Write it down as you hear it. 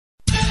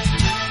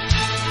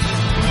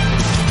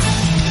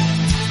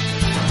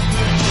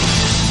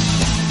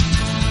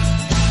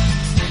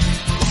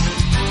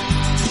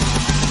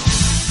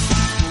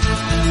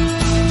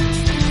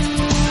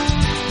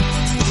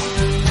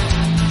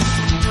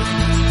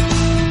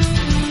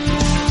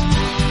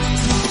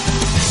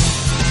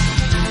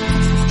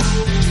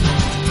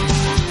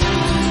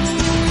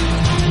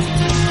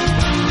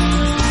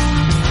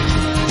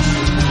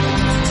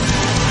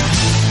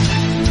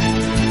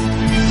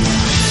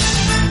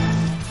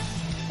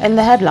In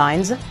the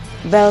headlines,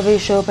 Bellevue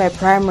Chopin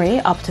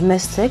Primary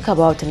optimistic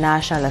about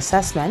national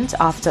assessment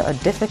after a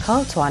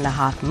difficult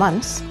 2.5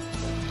 months.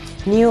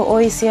 New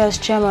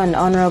OECS Chairman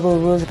Honorable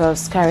Roosevelt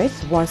Scarrett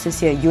wants to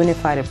see a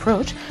unified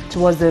approach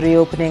towards the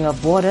reopening of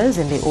borders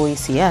in the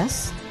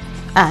OECS.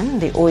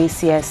 And the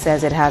OECS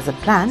says it has a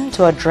plan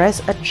to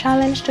address a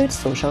challenge to its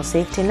social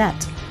safety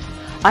net.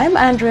 I'm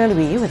Andrea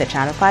Louis with the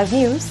Channel 5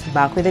 News,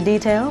 back with the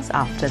details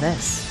after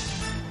this.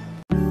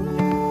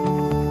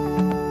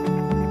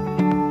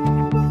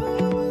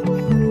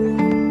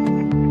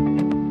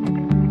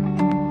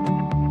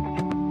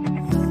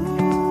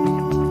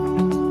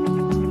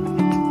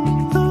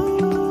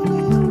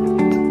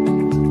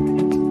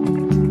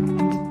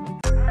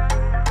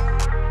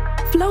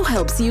 Flow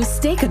helps you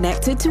stay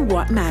connected to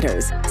what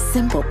matters.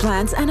 Simple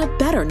plans and a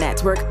better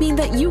network mean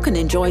that you can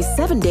enjoy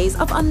 7 days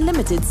of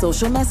unlimited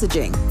social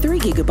messaging, 3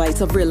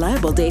 gigabytes of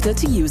reliable data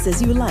to use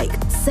as you like,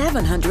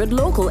 700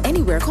 local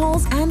anywhere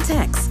calls and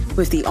texts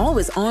with the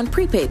always-on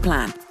prepaid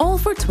plan, all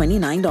for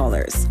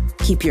 $29.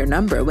 Keep your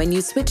number when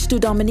you switch to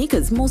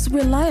Dominica's most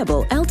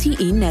reliable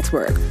LTE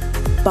network.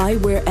 Buy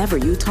wherever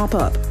you top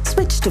up.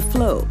 Switch to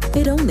Flow.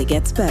 It only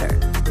gets better.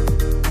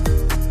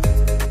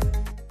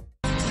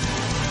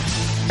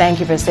 Thank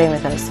you for staying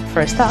with us.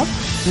 First up,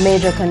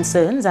 major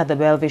concerns at the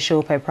Bellevue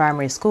Chopin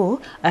Primary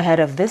School ahead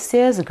of this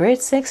year's Grade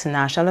 6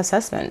 National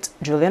Assessment.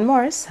 Julian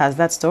Morris has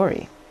that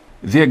story.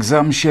 The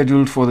exam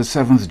scheduled for the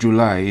 7th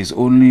July is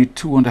only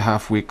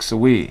 2.5 weeks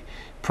away.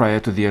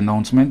 Prior to the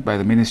announcement by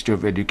the Ministry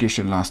of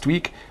Education last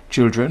week,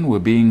 children were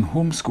being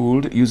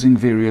homeschooled using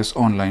various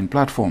online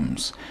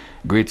platforms.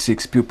 Grade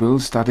 6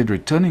 pupils started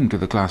returning to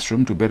the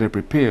classroom to better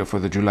prepare for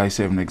the July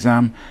 7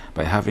 exam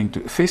by having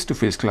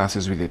face-to-face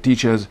classes with their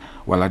teachers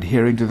while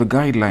adhering to the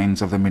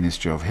guidelines of the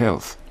Ministry of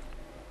Health.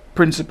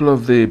 Principal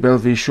of the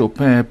Bellevue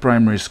Chopin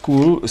Primary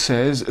School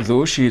says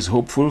though she is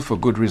hopeful for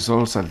good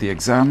results at the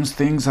exams,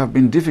 things have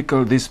been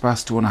difficult this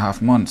past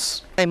 2.5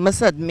 months. I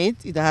must admit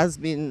it has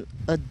been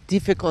a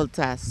difficult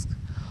task.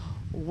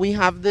 We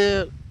have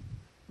the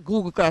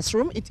Google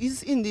Classroom. It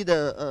is indeed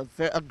a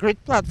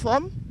great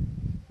platform,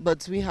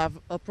 but we have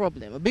a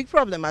problem, a big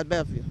problem at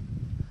Bellevue.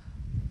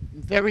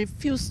 Very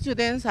few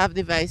students have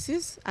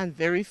devices and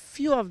very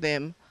few of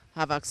them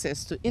have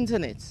access to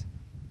internet.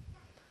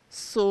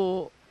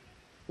 So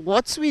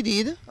what we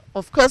did,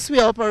 of course we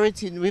are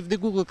operating with the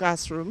Google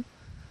Classroom,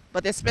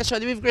 but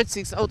especially with grade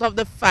 6, out of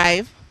the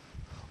 5,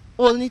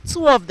 only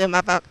 2 of them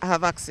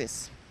have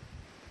access.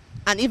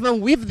 And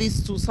even with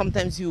these 2,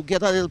 sometimes you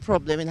get a little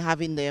problem in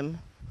having them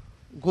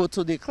go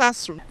to the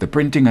classroom. The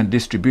printing and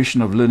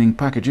distribution of learning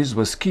packages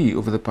was key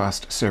over the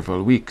past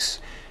several weeks.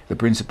 The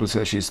principal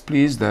says she is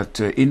pleased that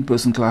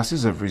in-person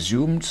classes have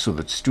resumed so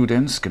that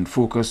students can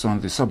focus on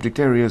the subject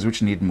areas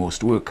which need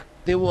most work.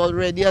 They were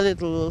already a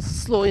little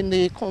slow in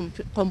the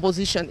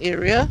composition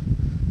area,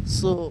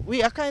 so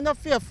we are kind of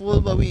fearful,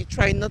 but we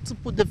try not to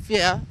put the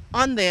fear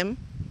on them.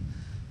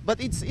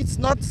 But it's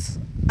not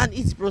an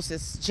easy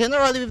process.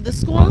 Generally with the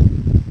school,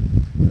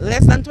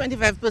 less than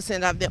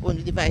 25% have their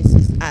own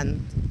devices,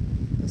 and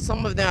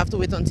some of them have to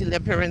wait until their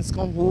parents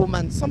come home,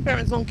 and some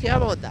parents don't care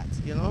about that,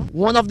 you know.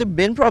 One of the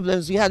main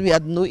problems we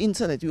had no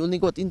internet. We only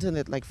got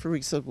internet like 3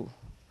 weeks ago.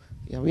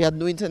 Yeah, we had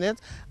no internet,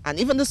 and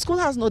even the school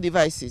has no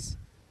devices.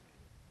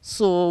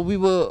 So we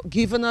were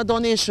given a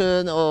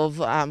donation of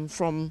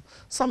from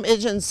some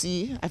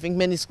agency. I think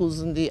many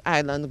schools in the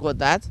island got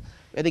that,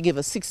 where they gave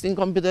us 16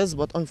 computers,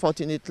 but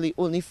unfortunately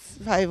only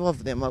 5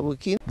 of them are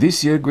working.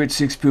 This year, grade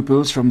 6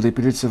 pupils from the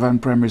Petit Savan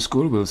Primary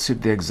School will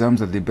sit the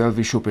exams at the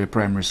Bellevue Chopin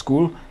Primary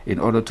School in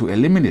order to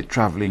eliminate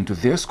traveling to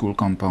their school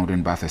compound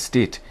in Bath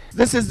Estate.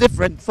 This is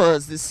different for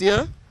us this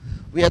year.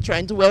 We are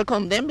trying to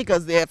welcome them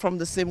because they are from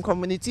the same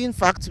community. In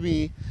fact,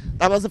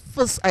 that was the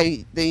first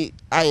I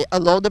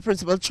allowed the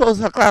principal chose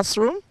her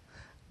classroom,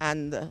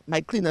 and my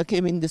cleaner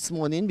came in this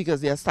morning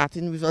because they are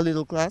starting with a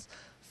little class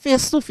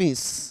face to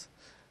face.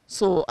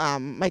 So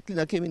my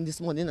cleaner came in this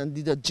morning and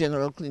did a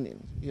general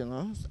cleaning, you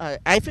know.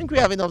 I think we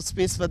have enough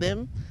space for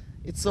them.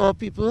 It's our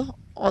people,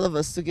 all of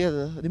us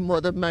together, the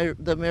more the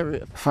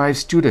merrier. 5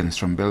 students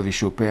from Bellevue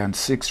Chopin and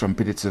 6 from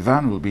Petit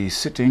Savan will be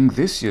sitting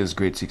this year's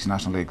grade 6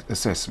 national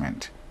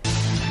assessment.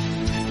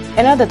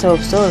 In other top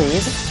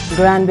stories,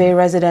 Grand Bay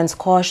residents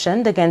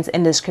cautioned against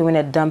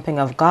indiscriminate dumping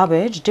of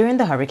garbage during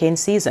the hurricane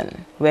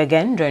season. We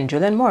again join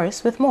Julian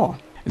Morris with more.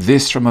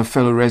 This from a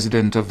fellow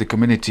resident of the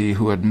community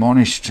who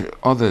admonished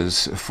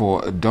others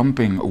for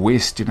dumping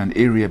waste in an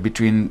area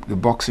between the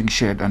boxing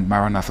shed and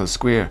Maranatha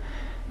Square.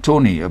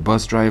 Tony, a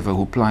bus driver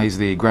who plies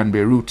the Grand Bay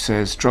route,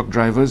 says truck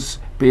drivers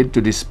paid to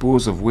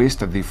dispose of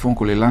waste at the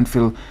Fonkole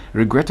landfill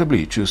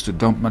regrettably choose to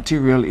dump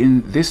material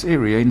in this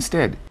area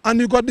instead. And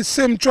you got the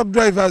same truck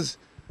drivers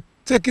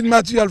taking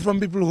material from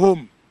people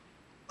home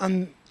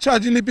and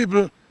charging the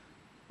people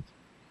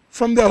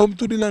from their home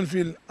to the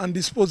landfill and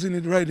disposing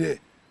it right there.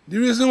 The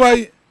reason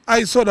why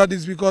I saw that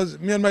is because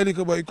me and my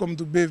little boy come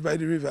to bathe by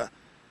the river,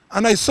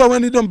 and I saw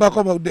when they don't back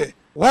up out there.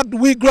 What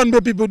we Grand Bay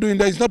people doing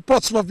there is not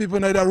Portsmouth people,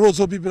 neither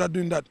Roseau people are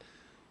doing that.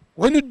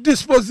 When you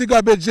dispose the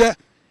garbage there,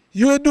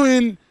 you are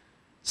doing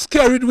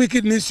Skerrit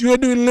wickedness, you are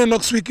doing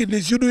Lennox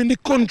wickedness, you're doing the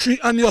country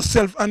and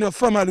yourself and your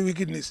family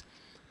wickedness.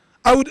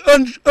 I would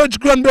urge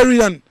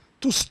Granberrian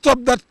to stop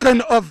that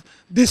kind of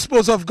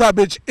dispose of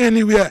garbage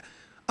anywhere.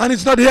 And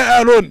it's not here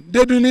alone,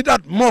 they're doing it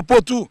at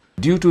Mopo too.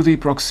 Due to the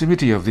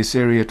proximity of this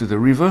area to the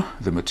river,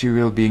 the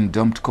material being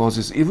dumped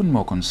causes even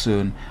more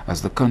concern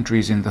as the country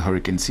is in the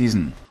hurricane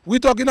season. We're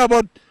talking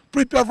about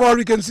prepare for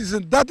hurricane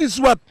season. That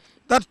is what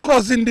that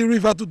causing the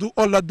river to do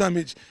all that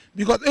damage.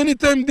 Because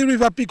anytime the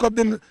river pick up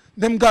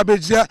them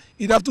garbage there,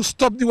 it have to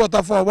stop the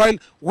water for a while.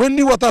 When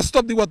the water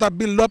stop, the water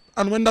build up,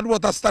 and when that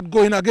water start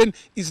going again,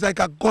 it's like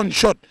a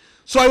gunshot.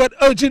 So I was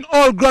urging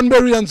all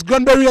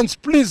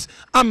Granberrians, please,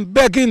 I'm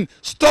begging,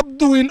 stop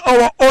doing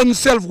our own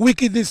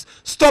self-wickedness.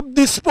 Stop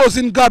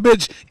disposing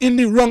garbage in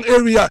the wrong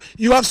area.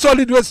 You have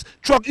solid waste,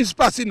 truck is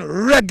passing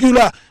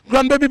regular.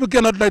 Granberry people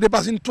cannot lie, they're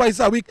passing twice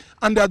a week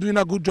and they're doing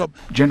a good job.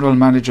 General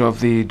Manager of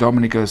the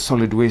Dominica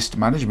Solid Waste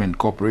Management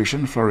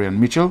Corporation, Florian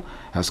Mitchell,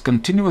 has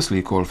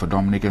continuously called for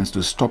Dominicans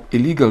to stop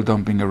illegal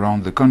dumping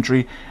around the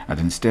country and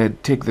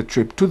instead take the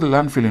trip to the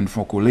landfill in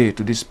Foncolé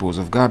to dispose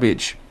of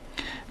garbage.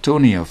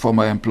 Tony, a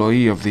former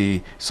employee of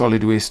the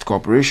Solid Waste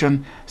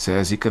Corporation,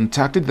 says he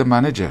contacted the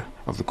manager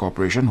of the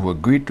corporation who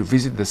agreed to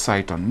visit the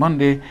site on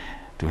Monday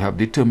to help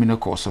determine a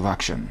course of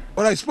action.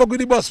 But I spoke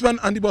with the bossman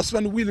and the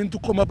bossman willing to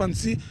come up and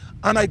see,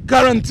 and I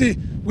guarantee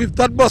with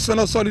that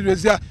bossman of Solid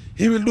Waste here,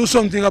 he will do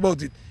something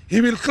about it. He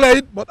will clear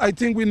it, but I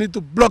think we need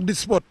to block this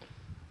spot.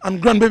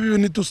 And Grandbaby, we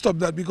need to stop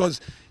that because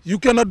you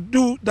cannot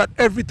do that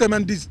every time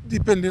and this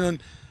depending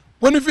on.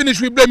 When we finish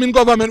with blaming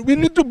government, we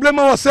need to blame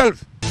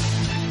ourselves.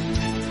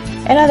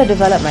 In other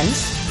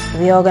developments,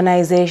 the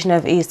Organization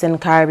of Eastern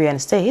Caribbean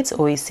States,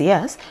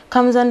 OECS,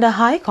 comes under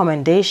high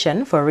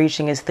commendation for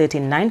reaching its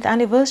 39th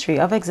anniversary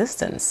of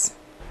existence.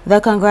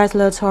 The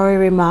congratulatory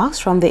remarks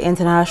from the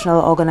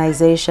International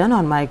Organization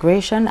on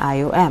Migration,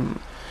 IOM.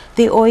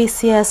 The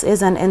OECS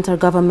is an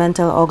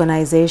intergovernmental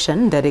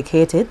organization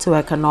dedicated to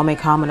economic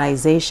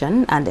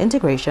harmonization and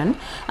integration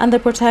and the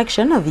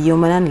protection of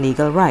human and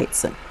legal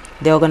rights.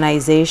 The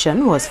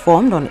organization was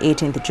formed on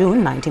 18th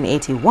June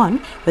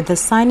 1981 with the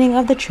signing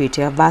of the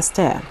Treaty of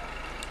Basse-Terre.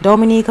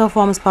 Dominica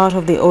forms part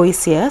of the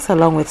OECS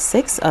along with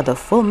 6 other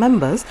full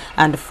members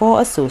and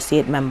 4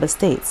 associate member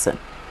states.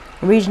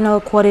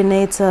 Regional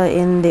Coordinator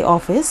in the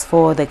Office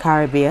for the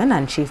Caribbean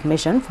and Chief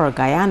Mission for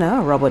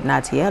Guyana, Robert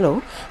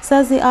Natiello,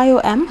 says the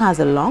IOM has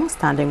a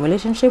long-standing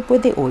relationship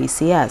with the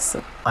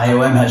OECS.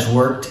 IOM has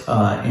worked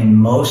in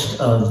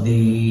most of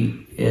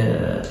the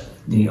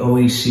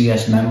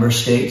OECS member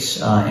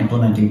states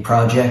implementing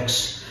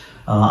projects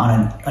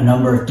on a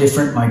number of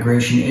different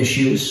migration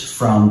issues,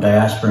 from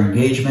diaspora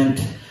engagement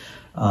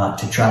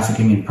to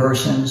trafficking in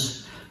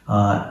persons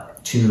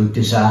to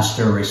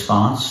disaster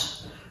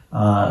response,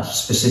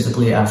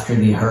 specifically after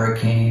the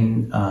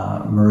Hurricane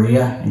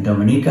Maria in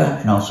Dominica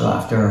and also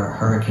after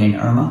Hurricane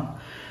Irma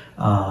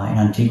in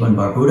Antigua and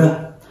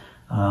Barbuda.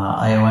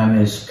 IOM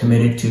is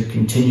committed to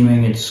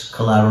continuing its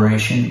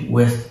collaboration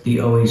with the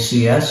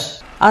OECS.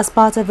 As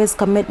part of its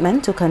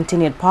commitment to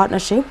continued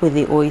partnership with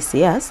the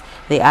OECS,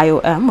 the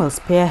IOM will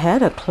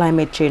spearhead a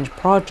climate change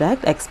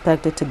project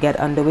expected to get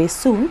underway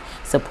soon,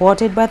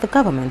 supported by the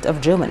government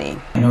of Germany.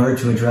 In order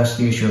to address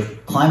the issue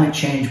of climate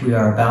change, we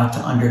are about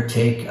to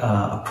undertake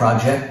a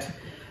project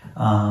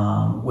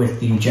with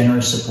the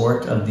generous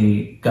support of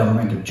the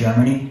government of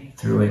Germany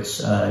through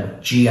its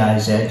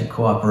GIZ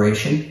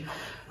cooperation.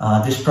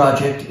 This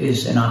project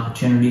is an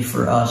opportunity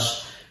for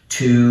us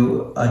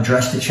to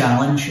address the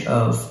challenge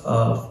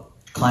of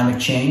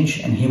climate change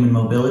and human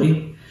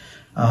mobility.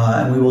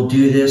 And we will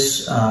do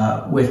this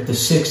with the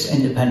 6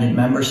 independent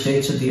member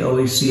states of the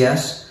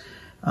OECS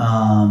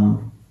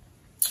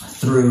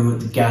through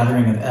the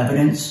gathering of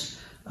evidence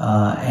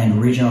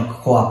and regional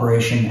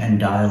cooperation and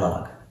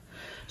dialogue.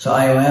 So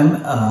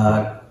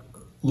IOM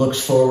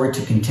looks forward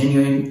to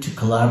continuing to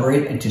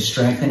collaborate and to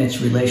strengthen its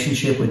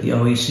relationship with the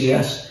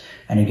OECS.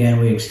 And again,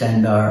 we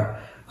extend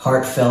our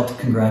heartfelt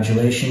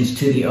congratulations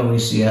to the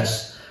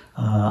OECS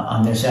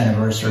on this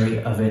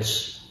anniversary of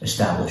its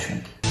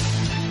establishment.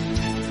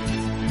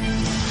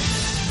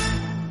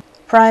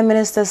 Prime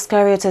Minister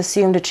Skerrit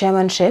assumed the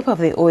chairmanship of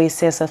the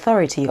OECS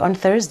Authority on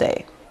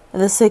Thursday.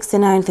 The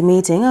 69th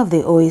meeting of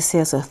the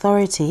OECS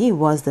Authority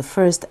was the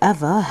first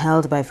ever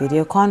held by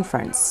video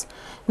conference.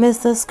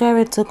 Mr.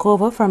 Skerrit took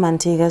over from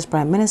Antigua's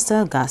Prime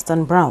Minister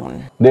Gaston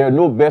Brown. There are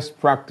no best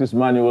practice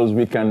manuals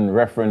we can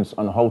reference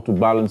on how to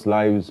balance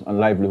lives and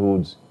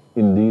livelihoods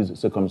in these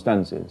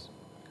circumstances.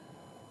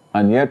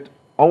 And yet,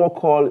 our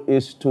call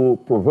is to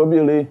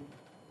proverbially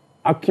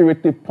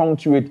accurately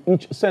punctuate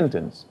each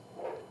sentence,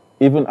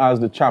 even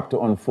as the chapter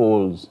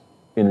unfolds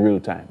in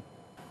real time.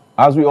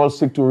 As we all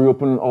seek to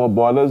reopen our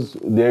borders,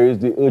 there is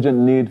the urgent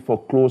need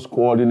for close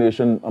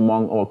coordination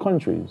among our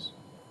countries,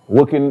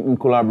 working in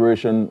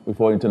collaboration with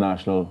our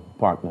international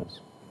partners.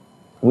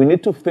 We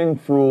need to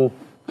think through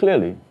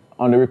clearly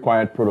on the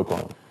required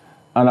protocol,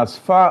 and as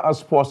far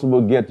as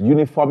possible get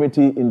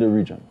uniformity in the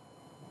region.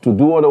 To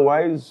do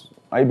otherwise,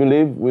 I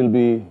believe, will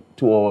be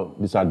to our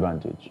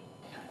disadvantage.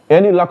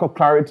 Any lack of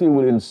clarity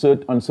will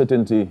insert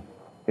uncertainty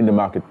in the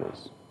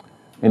marketplace.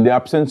 In the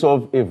absence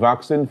of a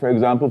vaccine, for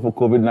example, for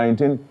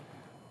COVID-19,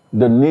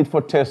 the need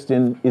for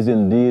testing is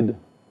indeed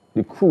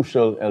the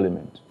crucial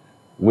element.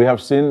 We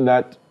have seen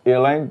that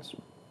airlines,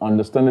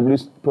 understandably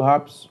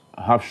perhaps,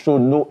 have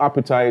shown no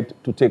appetite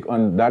to take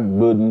on that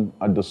burden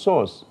at the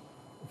source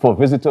for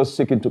visitors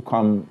seeking to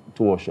come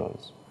to our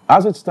shores.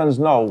 As it stands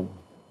now,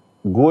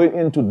 going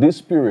into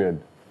this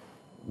period,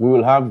 we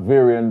will have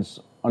variance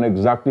on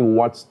exactly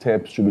what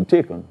steps should be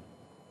taken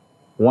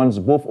once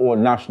both our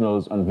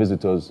nationals and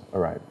visitors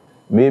arrive.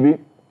 Maybe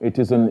it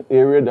is an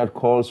area that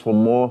calls for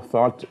more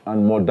thought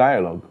and more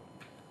dialogue,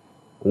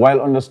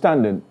 while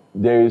understanding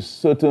there is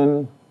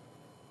certain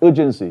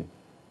urgency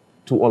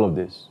to all of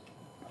this.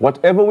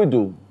 Whatever we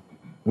do,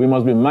 we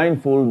must be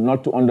mindful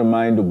not to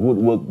undermine the good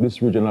work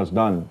this region has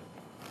done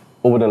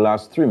over the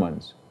last 3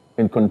 months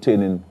in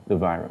containing the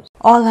virus.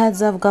 All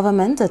heads of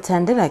government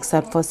attended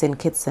except for St.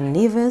 Kitts and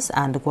Nevis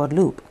and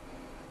Guadeloupe.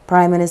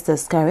 Prime Minister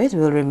Skerrit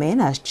will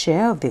remain as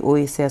chair of the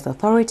OECS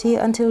Authority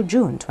until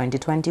June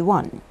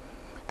 2021.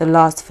 The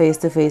last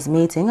face-to-face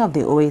meeting of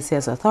the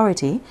OECS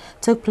Authority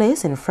took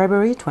place in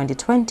February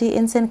 2020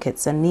 in St.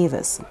 Kitts and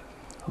Nevis.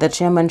 The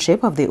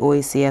chairmanship of the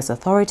OECS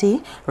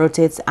Authority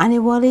rotates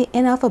annually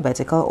in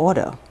alphabetical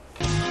order.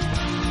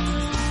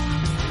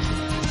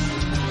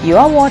 You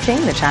are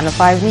watching the Channel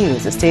 5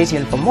 News. Stay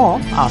tuned for more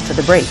after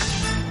the break.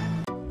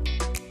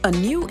 A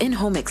new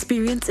in-home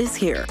experience is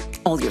here.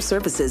 All your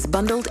services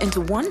bundled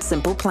into one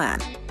simple plan.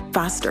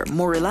 Faster,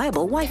 more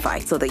reliable Wi-Fi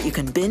so that you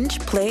can binge,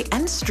 play,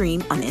 and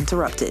stream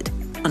uninterrupted.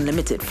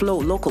 Unlimited Flow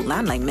local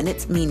landline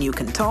minutes mean you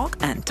can talk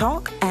and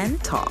talk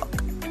and talk.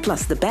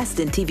 Plus the best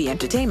in TV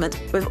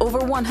entertainment with over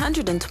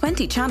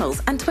 120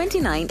 channels and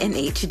 29 in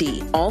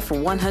HD. All for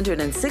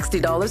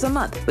 $160 a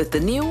month with the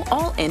new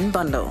all-in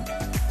bundle.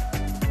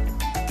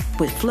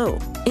 With Flow,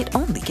 it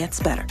only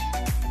gets better.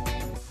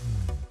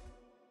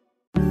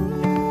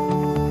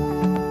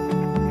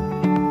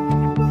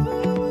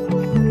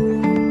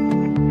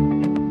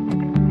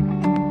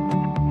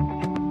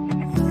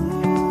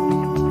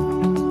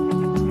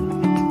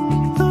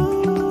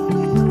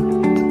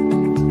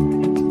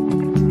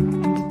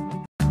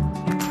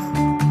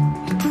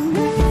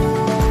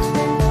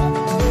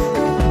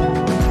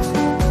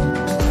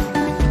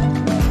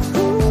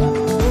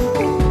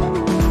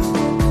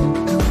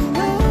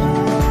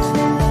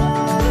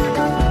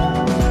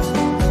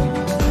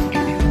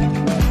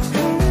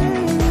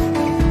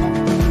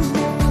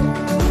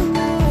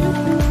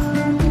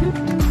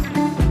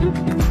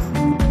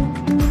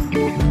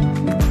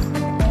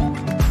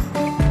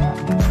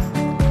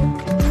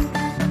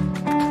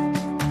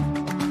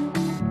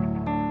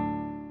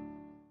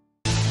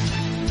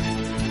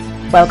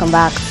 Welcome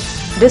back.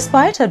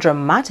 Despite a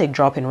dramatic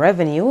drop in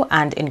revenue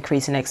and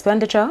increase in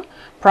expenditure,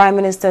 Prime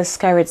Minister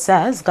Skerrit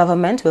says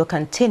government will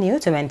continue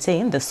to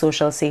maintain the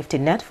social safety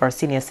net for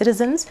senior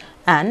citizens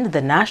and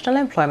the National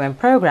Employment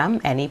Program,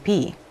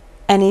 NEP.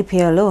 NEP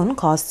alone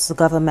costs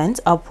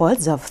government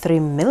upwards of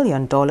 $3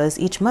 million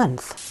each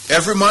month.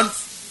 Every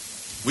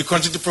month, we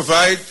continue to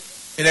provide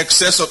in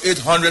excess of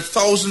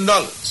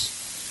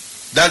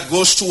 $800,000. That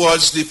goes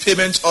towards the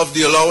payment of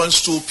the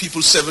allowance to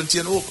people 70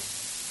 and over.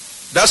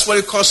 That's what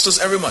it costs us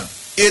every month,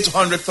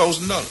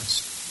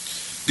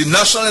 $800,000. The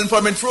National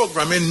Employment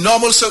Program, in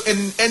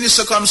any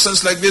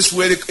circumstance like this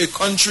where a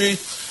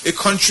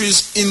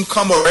country's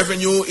income or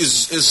revenue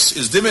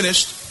is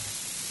diminished,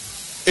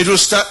 it will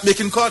start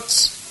making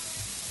cuts.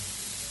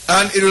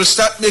 And it will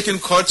start making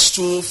cuts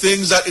to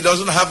things that it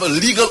doesn't have a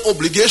legal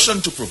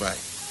obligation to provide.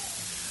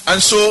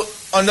 And so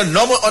under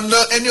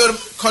any other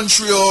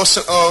country or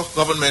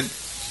government,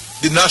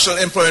 the National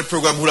Employment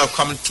Program would have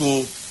come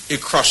to a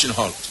crushing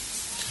halt.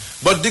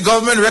 But the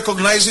government,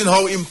 recognizing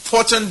how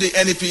important the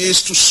NEP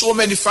is to so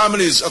many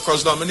families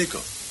across Dominica,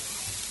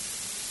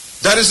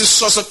 that is the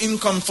source of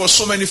income for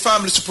so many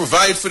families to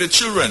provide for the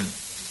children,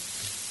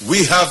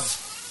 we have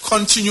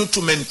continued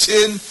to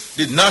maintain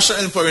the National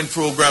Employment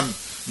Program,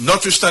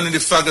 notwithstanding the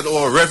fact that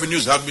our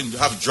revenues have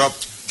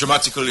dropped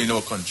dramatically in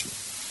our country.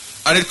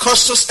 And it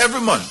costs us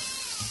every month,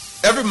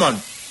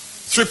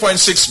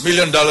 $3.6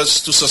 million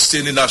to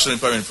sustain the National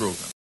Employment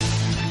Program.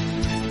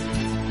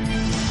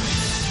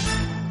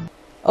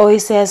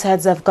 OECS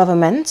heads of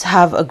government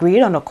have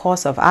agreed on a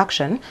course of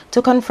action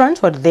to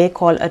confront what they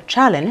call a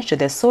challenge to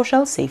their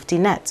social safety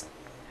net.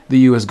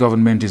 The U.S.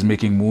 government is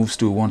making moves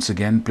to once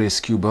again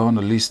place Cuba on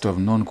a list of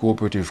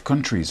non-cooperative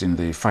countries in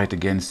the fight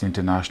against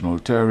international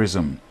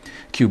terrorism.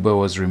 Cuba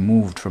was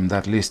removed from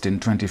that list in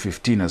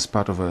 2015 as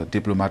part of a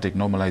diplomatic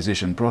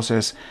normalization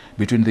process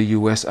between the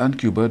U.S. and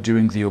Cuba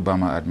during the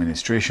Obama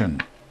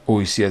administration.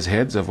 OECS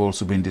heads have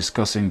also been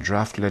discussing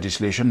draft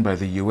legislation by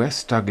the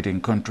U.S. targeting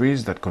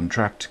countries that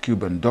contract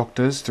Cuban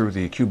doctors through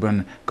the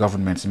Cuban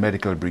government's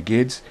medical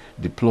brigades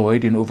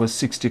deployed in over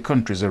 60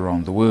 countries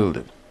around the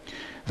world.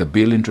 The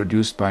bill,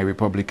 introduced by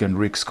Republican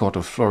Rick Scott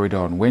of Florida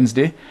on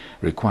Wednesday,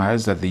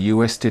 requires that the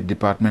U.S. State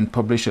Department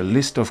publish a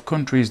list of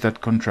countries that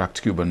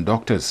contract Cuban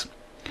doctors.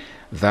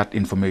 That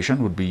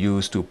information would be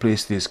used to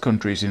place these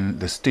countries in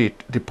the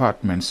State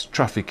Department's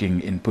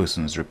Trafficking in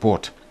Persons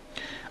report.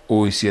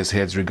 OECS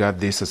heads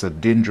regard this as a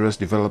dangerous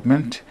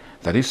development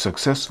that, if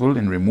successful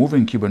in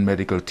removing Cuban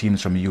medical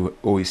teams from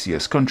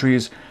OECS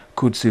countries,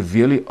 could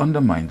severely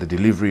undermine the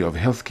delivery of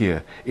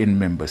healthcare in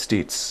member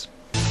states.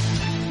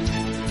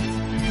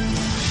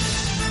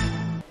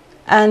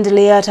 And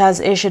LIAT has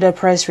issued a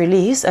press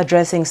release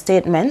addressing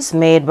statements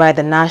made by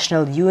the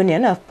National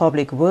Union of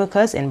Public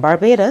Workers in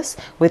Barbados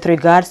with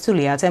regards to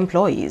LIAT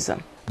employees.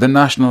 The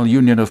National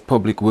Union of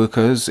Public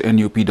Workers,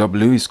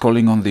 NUPW, is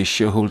calling on the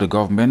shareholder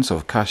governments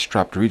of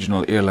cash-strapped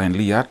regional airline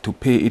LIAT to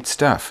pay its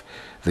staff.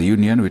 The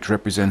union, which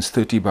represents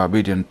 30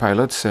 Barbadian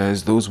pilots,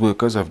 says those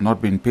workers have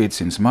not been paid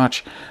since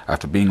March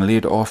after being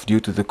laid off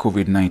due to the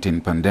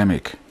COVID-19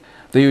 pandemic.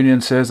 The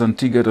union says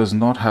Antigua does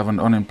not have an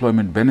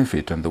unemployment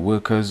benefit, and the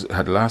workers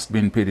had last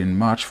been paid in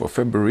March for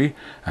February,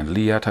 and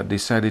LIAT had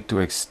decided to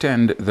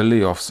extend the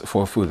layoffs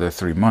for a further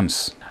 3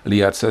 months.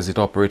 LIAT says it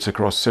operates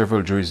across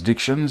several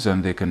jurisdictions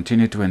and they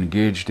continue to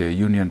engage their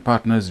union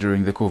partners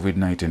during the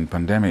COVID-19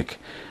 pandemic.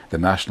 The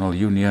National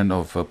Union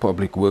of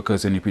Public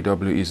Workers,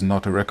 NUPW, is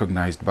not a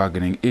recognized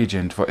bargaining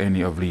agent for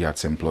any of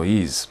LIAT's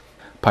employees.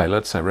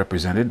 Pilots are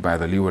represented by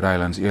the Leeward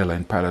Islands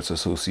Airline Pilots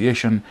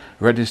Association,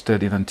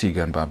 registered in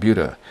Antigua and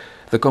Barbuda.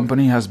 The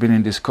company has been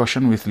in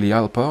discussion with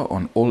LIALPA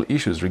on all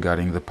issues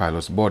regarding the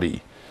pilot's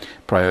body.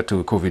 Prior to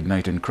the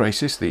COVID-19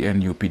 crisis, the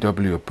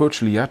NUPW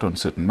approached LIAT on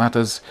certain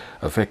matters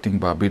affecting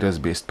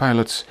Barbados-based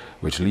pilots,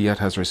 which LIAT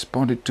has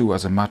responded to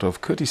as a matter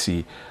of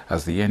courtesy,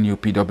 as the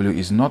NUPW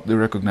is not the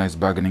recognized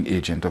bargaining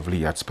agent of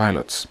LIAT's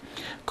pilots.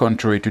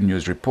 Contrary to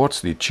news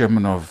reports, the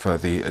chairman of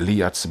the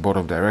LIAT's board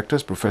of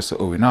directors, Professor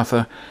Owen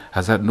Arthur,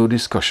 has had no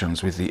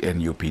discussions with the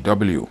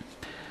NUPW.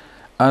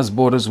 As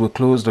borders were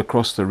closed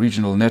across the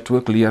regional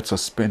network, LIAT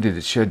suspended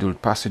its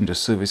scheduled passenger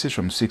services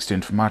from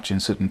 16th March in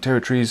certain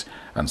territories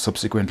and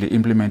subsequently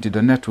implemented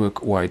a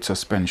network-wide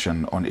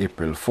suspension on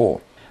April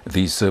 4.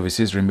 These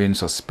services remain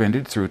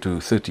suspended through to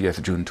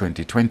 30th June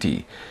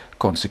 2020.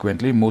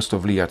 Consequently, most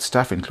of LIAT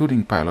staff,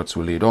 including pilots,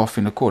 were laid off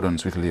in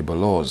accordance with labor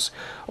laws.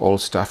 All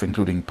staff,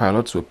 including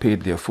pilots, were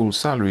paid their full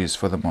salaries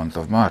for the month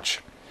of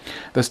March.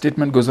 The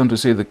statement goes on to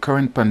say the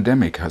current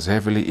pandemic has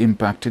heavily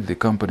impacted the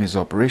company's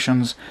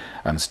operations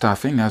and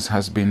staffing, as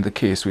has been the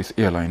case with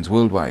airlines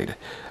worldwide.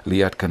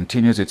 LIAT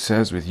continues, it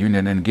says, with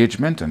union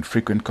engagement and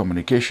frequent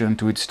communication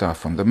to its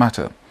staff on the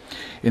matter.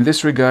 In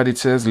this regard, it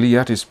says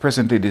LIAT is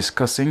presently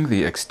discussing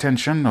the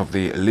extension of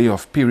the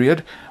layoff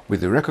period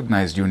with the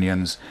recognized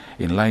unions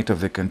in light of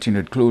the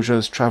continued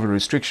closures, travel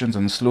restrictions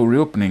and slow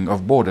reopening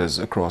of borders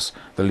across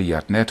the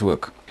LIAT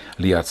network.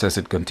 LIAT says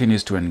it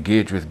continues to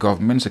engage with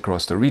governments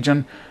across the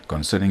region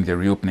concerning their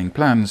reopening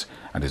plans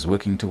and is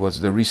working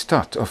towards the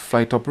restart of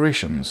flight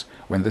operations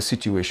when the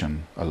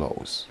situation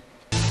allows.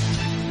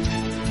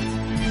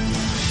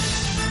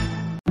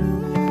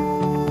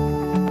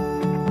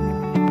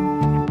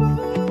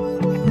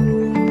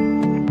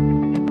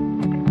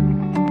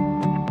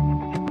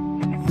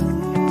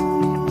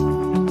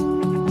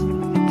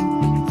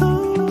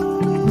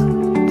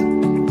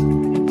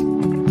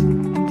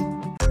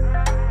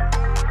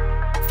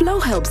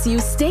 Helps you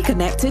stay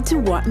connected to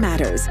what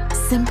matters.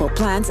 Simple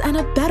plans and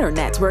a better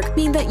network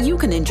mean that you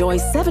can enjoy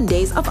 7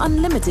 days of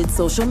unlimited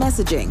social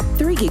messaging,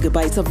 3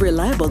 gigabytes of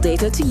reliable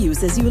data to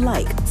use as you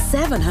like,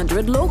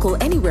 700 local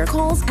anywhere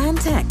calls and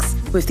texts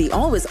with the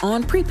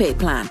always-on prepaid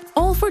plan,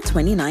 all for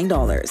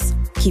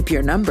 $29. Keep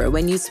your number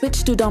when you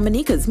switch to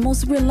Dominica's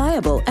most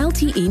reliable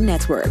LTE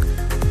network.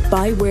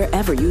 Buy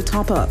wherever you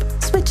top up.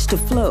 Switch to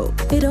Flow.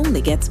 It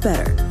only gets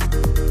better.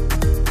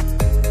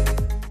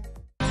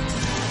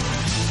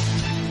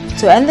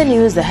 To end the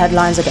news, the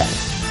headlines again.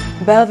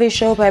 Bellevue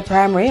Showby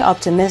Primary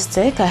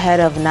optimistic ahead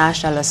of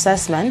national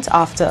assessment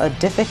after a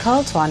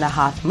difficult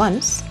 2.5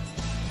 months.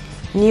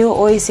 New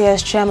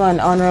OECS Chairman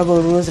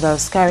Honorable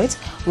Roosevelt Scarrett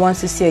wants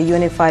to see a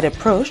unified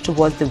approach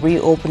towards the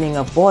reopening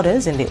of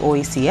borders in the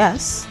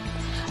OECS.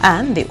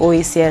 And the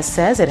OECS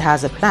says it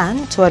has a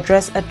plan to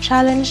address a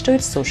challenge to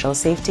its social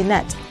safety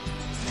net.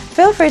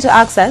 Feel free to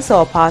access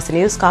our past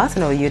newscasts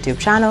on our YouTube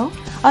channel.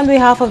 On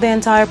behalf of the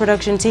entire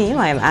production team,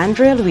 I am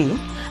Andrea Louis.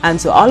 And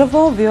to all of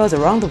our viewers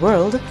around the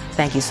world,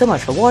 thank you so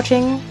much for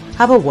watching.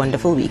 Have a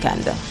wonderful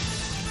weekend.